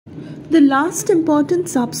The last important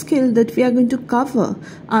subskill that we are going to cover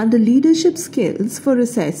under leadership skills for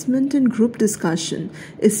assessment and group discussion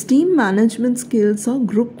is team management skills or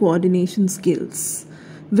group coordination skills,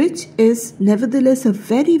 which is nevertheless a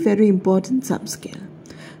very important subskill.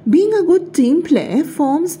 Being a good team player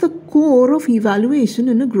forms the core of evaluation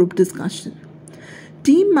in a group discussion.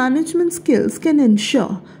 Team management skills can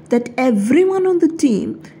ensure that everyone on the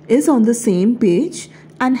team is on the same page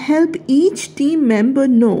and help each team member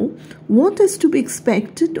know what is to be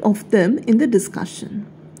expected of them in the discussion.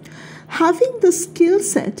 Having the skill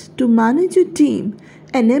set to manage a team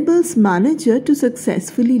enables manager to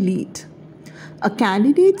successfully lead. A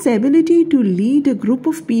candidate's ability to lead a group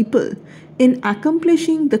of people in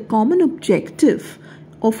accomplishing the common objective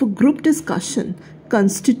of a group discussion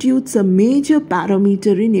constitutes a major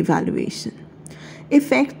parameter in evaluation.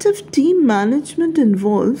 Effective team management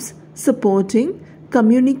involves supporting,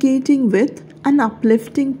 communicating with, and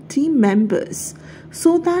uplifting team members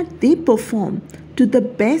so that they perform to the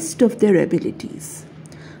best of their abilities.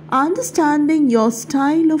 Understanding your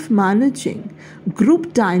style of managing,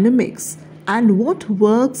 group dynamics, and what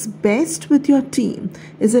works best with your team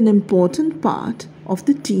is an important part of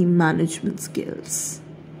the team management skills.